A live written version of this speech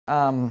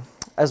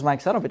As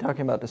Mike said, I'll be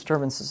talking about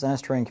disturbances in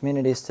estuarine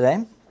communities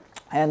today,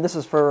 and this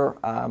is for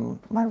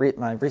my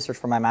research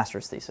for my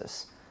master's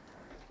thesis.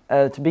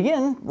 To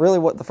begin, really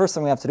the first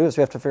thing we have to do is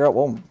we have to figure out,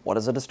 well, what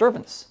is a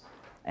disturbance?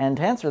 And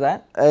to answer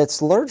that,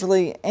 it's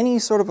largely any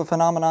sort of a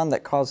phenomenon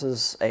that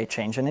causes a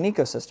change in an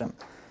ecosystem.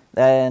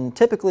 And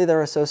typically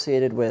they're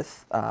associated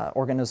with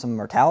organism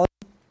mortality,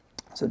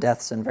 so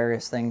deaths and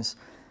various things.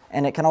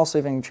 And it can also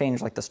even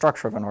change like the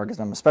structure of an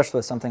organism, especially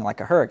with something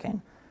like a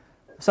hurricane.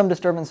 Some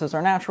disturbances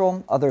are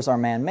natural, others are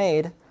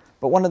man-made,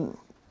 but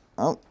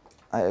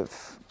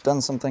I've done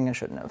something I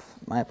shouldn't have.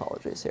 My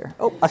apologies here.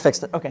 Oh, I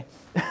fixed it, okay.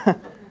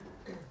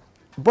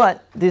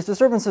 But these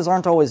disturbances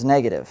aren't always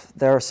negative.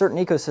 There are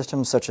certain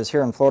ecosystems, such as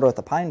here in Florida with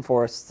the pine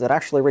forests, that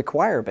actually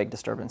require big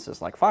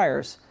disturbances like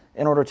fires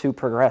in order to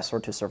progress or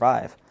to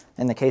survive.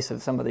 In the case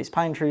of some of these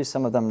pine trees,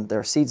 some of them,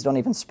 their seeds don't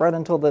even spread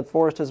until the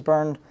forest is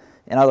burned.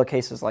 In other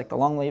cases, like the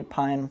longleaf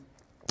pine,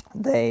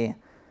 the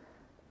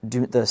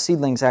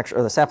seedlings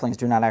or the saplings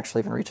do not actually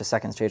even reach a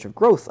second stage of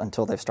growth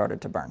until they've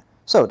started to burn.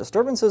 So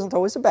disturbance isn't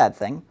always a bad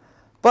thing,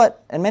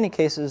 but in many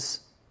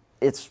cases,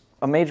 it's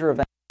a major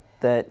event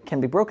that can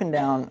be broken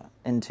down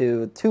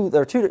into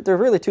there are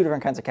really two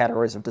different kinds of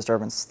categories of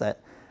disturbance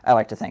that I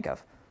like to think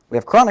of. We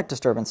have chronic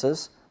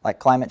disturbances, like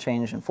climate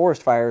change and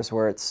forest fires,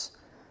 where it's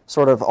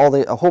sort of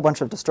a whole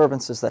bunch of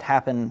disturbances that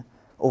happen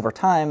over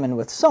time and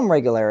with some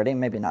regularity,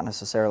 maybe not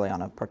necessarily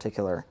on a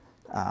particular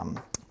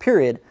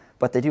period,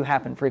 but they do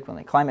happen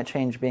frequently. Climate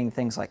change being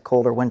things like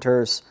colder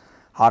winters,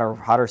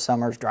 hotter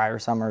summers, drier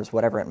summers,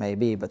 whatever it may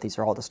be, but these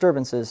are all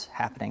disturbances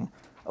happening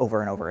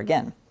over and over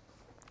again.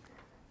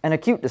 And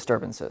acute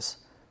disturbances,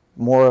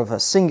 more of a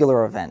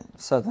singular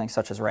event, something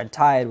such as red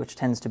tide, which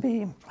tends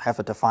to have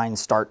a defined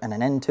start and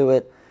an end to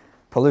it,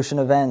 pollution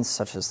events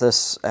such as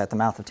this at the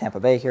mouth of Tampa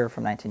Bay here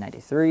from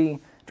 1993,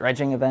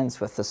 dredging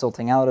events with the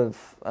silting out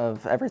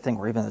of everything,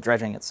 or even the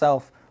dredging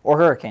itself, or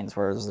hurricanes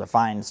where there's a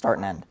defined start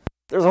and end.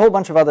 There's a whole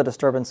bunch of other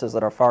disturbances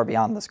that are far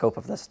beyond the scope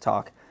of this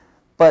talk,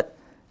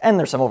 and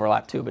there's some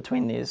overlap too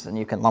between these, and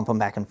you can lump them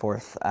back and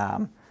forth.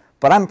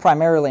 But I'm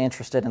primarily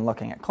interested in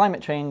looking at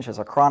climate change as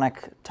a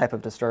chronic type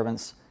of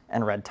disturbance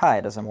and red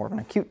tide as a more of an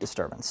acute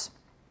disturbance.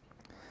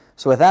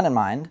 So with that in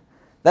mind,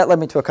 that led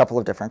me to a couple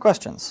of different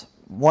questions.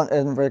 One,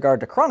 in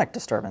regard to chronic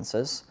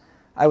disturbances,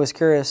 I was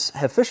curious,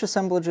 have fish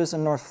assemblages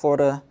in North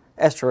Florida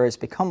estuaries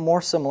become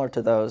more similar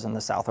to those in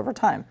the South over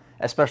time,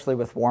 especially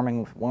with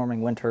warming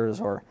winters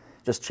or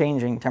just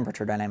changing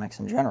temperature dynamics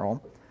in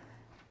general?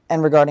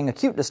 And regarding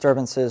acute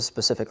disturbances,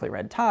 specifically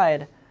red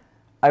tide,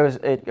 I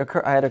kind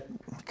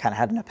of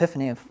had an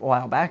epiphany a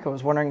while back. I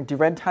was wondering, do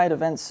red tide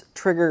events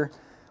trigger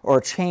or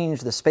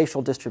change the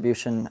spatial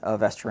distribution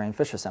of estuarine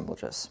fish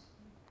assemblages?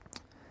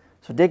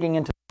 So digging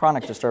into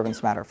chronic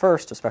disturbance matter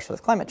first, especially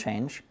with climate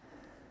change,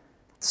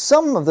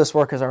 some of this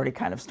work has already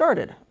kind of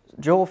started.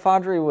 Dr.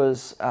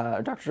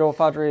 Joel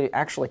Fawdry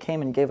actually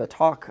came and gave a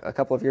talk a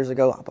couple of years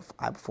ago,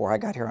 before I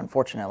got here,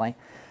 unfortunately,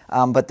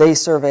 but they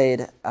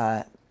surveyed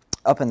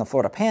up in the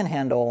Florida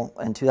Panhandle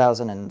in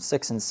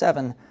 2006 and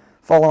 2007,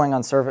 following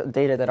on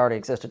data that already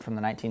existed from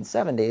the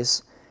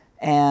 1970s,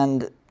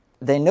 and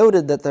they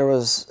noted that there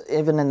was,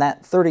 even in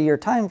that 30-year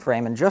time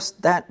frame, in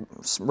just that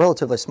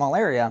relatively small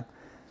area,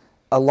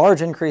 a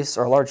large increase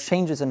or large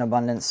changes in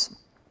abundance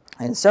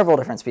in several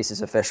different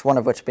species of fish, one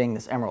of which being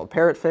this emerald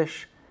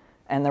parrotfish,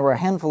 and there were a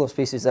handful of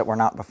species that were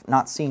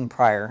not seen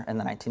prior in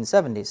the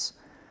 1970s.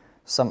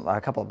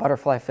 A couple of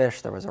butterfly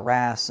fish, there was a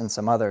wrasse, and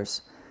some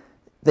others.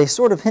 They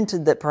sort of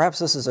hinted that perhaps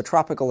this is a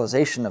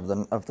tropicalization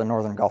of the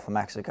northern Gulf of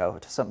Mexico,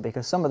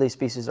 because some of these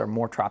species are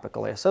more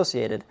tropically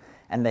associated,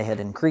 and they had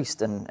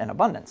increased in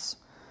abundance.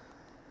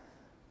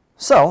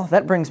 So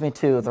that brings me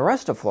to the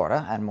rest of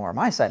Florida, and more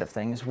my side of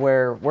things,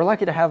 where we're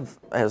lucky to have,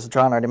 as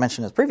John already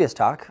mentioned in his previous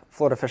talk,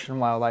 Florida Fish and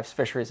Wildlife's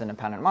Fisheries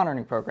Independent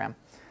Monitoring Program.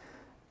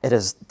 It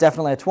is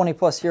definitely a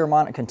 20-plus year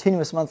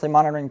continuous monthly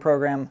monitoring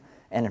program,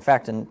 and in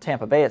fact in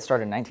Tampa Bay it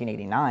started in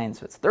 1989,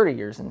 so it's 30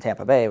 years in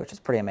Tampa Bay, which is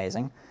pretty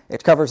amazing.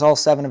 It covers all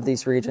 7 of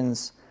these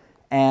regions,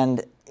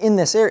 and in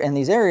these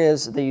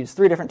areas they use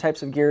 3 different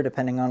types of gear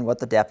depending on what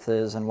the depth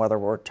is and whether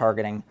we're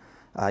targeting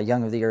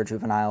young of the year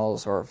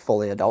juveniles or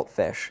fully adult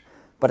fish.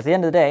 But at the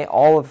end of the day,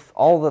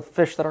 all the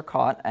fish that are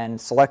caught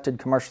and selected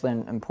commercially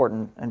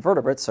important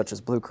invertebrates, such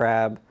as blue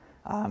crab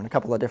and a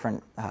couple of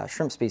different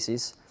shrimp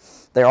species,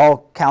 they're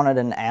all counted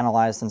and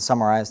analyzed and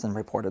summarized and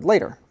reported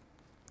later.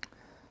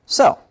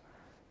 So,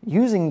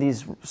 using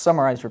these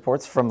summarized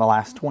reports from the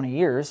last 20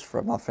 years,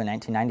 from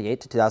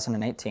 1998 to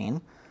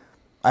 2018,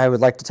 I would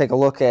like to take a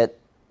look at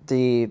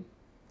the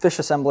fish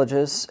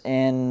assemblages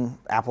in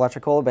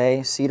Apalachicola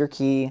Bay, Cedar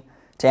Key,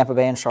 Tampa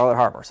Bay, and Charlotte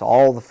Harbor. So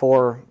all the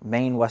 4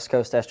 main West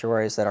Coast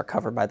estuaries that are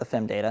covered by the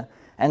FIM data,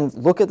 and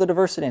look at the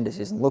diversity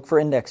indices and look for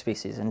index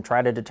species and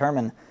try to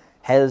determine,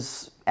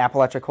 has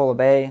Apalachicola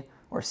Bay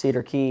or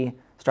Cedar Key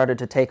started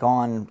to take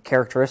on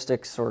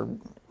characteristics or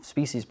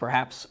species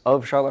perhaps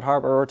of Charlotte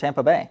Harbor or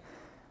Tampa Bay?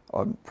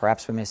 Or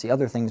perhaps we may see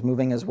other things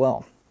moving as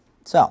well.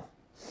 So,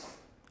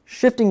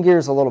 shifting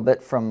gears a little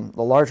bit from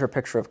the larger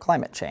picture of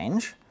climate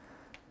change,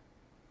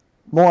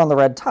 More on the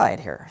red tide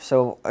here.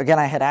 So again,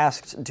 I had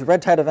asked, do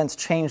red tide events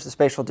change the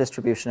spatial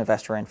distribution of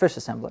estuarine fish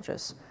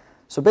assemblages?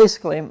 So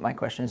basically, my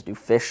question is, do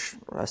fish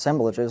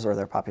assemblages or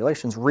their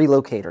populations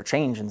relocate or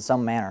change in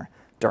some manner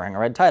during a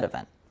red tide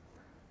event?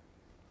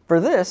 For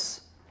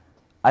this,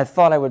 I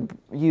thought I would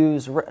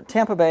use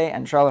Tampa Bay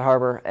and Charlotte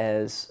Harbor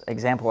as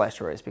example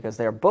estuaries because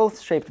they are both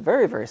shaped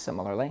very, very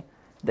similarly.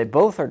 They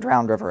both are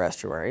drowned river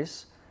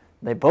estuaries.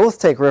 They both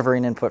take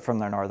riverine input from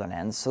their northern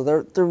ends, so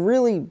they're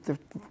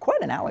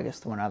quite analogous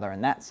to one another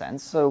in that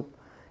sense. So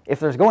if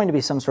there's going to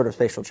be some sort of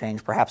spatial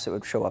change, perhaps it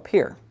would show up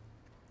here.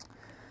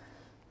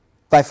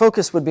 My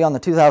focus would be on the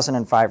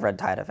 2005 red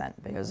tide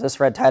event, because this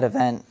red tide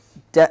event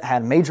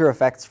had major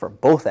effects for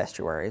both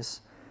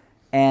estuaries,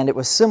 and it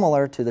was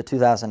similar to the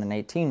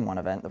 2018 one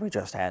event that we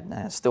just had, and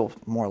it's still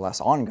more or less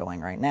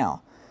ongoing right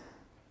now.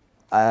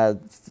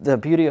 The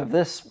beauty of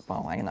this,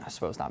 well, I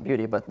suppose not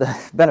beauty, but the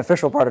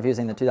beneficial part of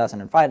using the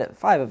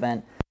 2005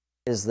 event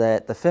is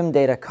that the FIM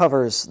data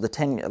covers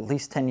the at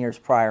least 10 years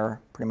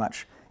prior, pretty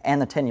much,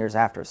 and the 10 years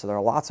after. So there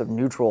are lots of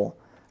neutral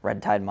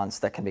red tide months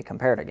that can be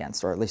compared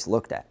against, or at least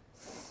looked at.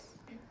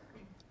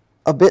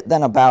 A bit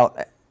then about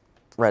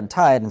red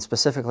tide, and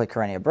specifically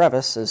Karenia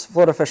brevis, is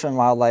Florida Fish and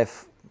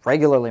Wildlife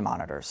regularly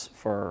monitors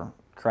for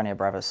Karenia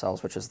brevis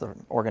cells, which is the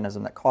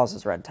organism that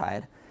causes red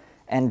tide.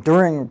 And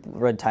during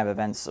red tide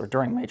events, or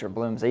during major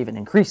blooms, they even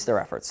increase their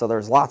efforts. So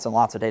there's lots and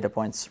lots of data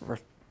points,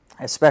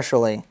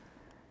 especially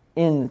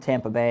in the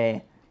Tampa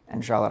Bay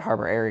and Charlotte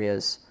Harbor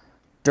areas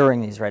during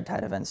these red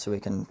tide events, so we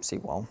can see,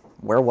 well,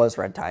 where was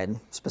red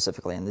tide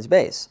specifically in these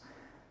bays?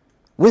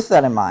 With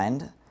that in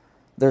mind,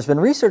 there's been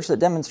research that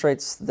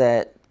demonstrates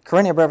that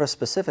Karenia brevis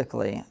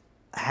specifically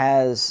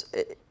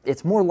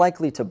it's more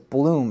likely to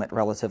bloom at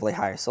relatively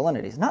high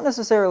salinities. Not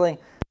necessarily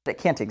that it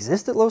can't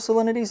exist at low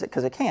salinities,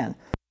 because it can,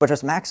 but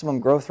just maximum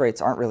growth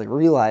rates aren't really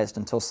realized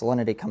until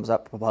salinity comes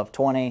up above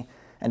 20,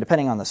 and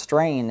depending on the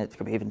strain, it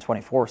could be even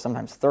 24,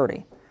 sometimes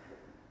 30.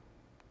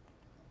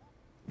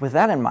 With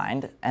that in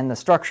mind, and the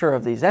structure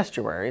of these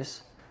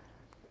estuaries,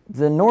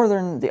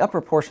 the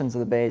upper portions of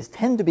the bays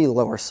tend to be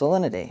lower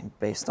salinity,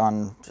 based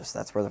on just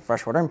that's where the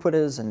freshwater input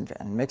is and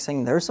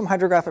mixing. There's some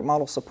hydrographic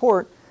model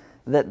support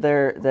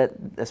that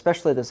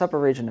especially this upper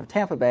region of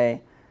Tampa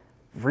Bay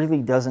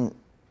really doesn't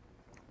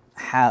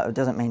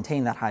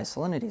maintain that high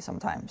salinity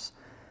sometimes.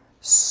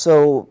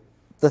 So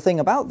the thing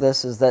about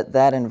this is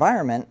that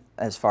environment,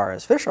 as far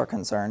as fish are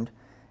concerned,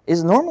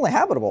 is normally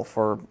habitable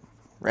for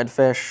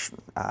redfish,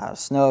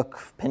 snook,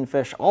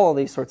 pinfish, all of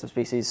these sorts of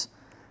species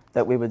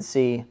that we would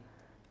see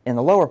in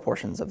the lower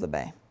portions of the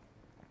bay.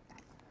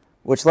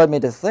 Which led me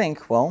to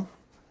think, well,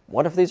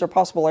 what if these are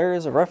possible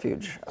areas of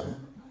refuge?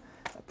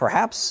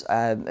 Perhaps,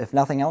 if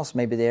nothing else,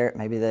 maybe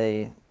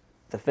the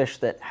fish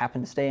that happen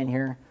to stay in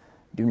here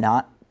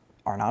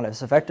are not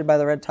as affected by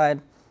the red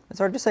tide. It's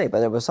hard to say,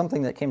 but it was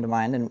something that came to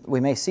mind, and we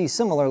may see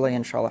similarly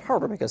in Charlotte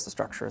Harbor because the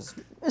structure is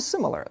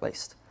similar, at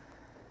least.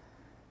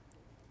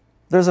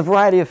 There's a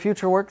variety of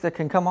future work that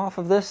can come off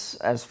of this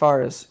as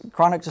far as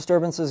chronic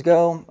disturbances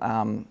go.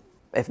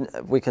 If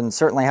we can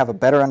certainly have a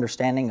better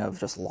understanding of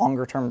just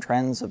longer-term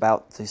trends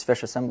about these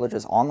fish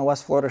assemblages on the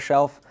West Florida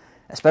shelf,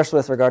 especially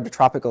with regard to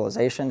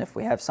tropicalization. If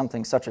we have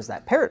something such as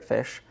that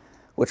parrotfish,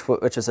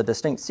 which is a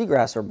distinct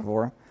seagrass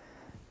herbivore,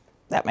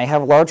 that may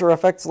have larger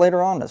effects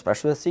later on,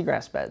 especially with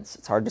seagrass beds.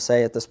 It's hard to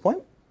say at this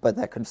point, but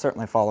that could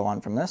certainly follow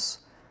on from this.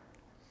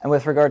 And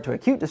with regard to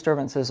acute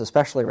disturbances,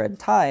 especially red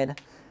tide,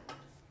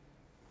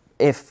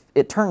 if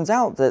it turns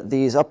out that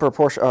these upper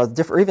portions,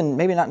 or even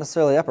maybe not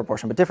necessarily the upper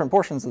portion, but different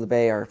portions of the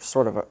bay are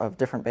sort of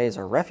different bays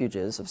or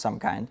refuges of some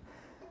kind,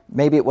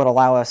 maybe it would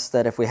allow us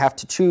that if we have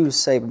to choose,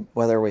 say,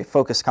 whether we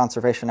focus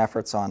conservation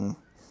efforts on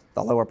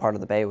the lower part of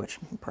the bay, which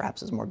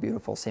perhaps is more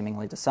beautiful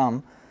seemingly to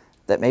some,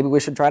 that maybe we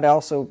should try to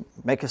also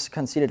make a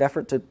conceded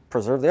effort to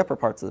preserve the upper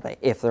parts of the bay,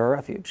 if they're a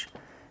refuge.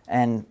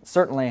 And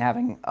certainly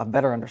having a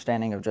better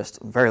understanding of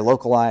just very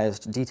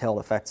localized, detailed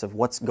effects of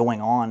what's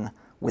going on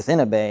within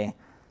a bay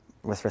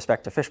with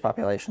respect to fish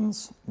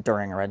populations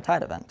during a red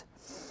tide event.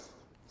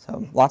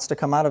 So lots to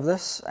come out of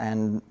this,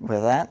 and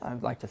with that,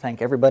 I'd like to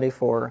thank everybody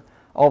for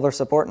all their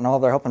support and all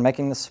their help in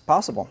making this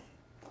possible.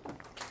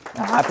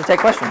 Now, I have to take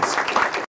questions.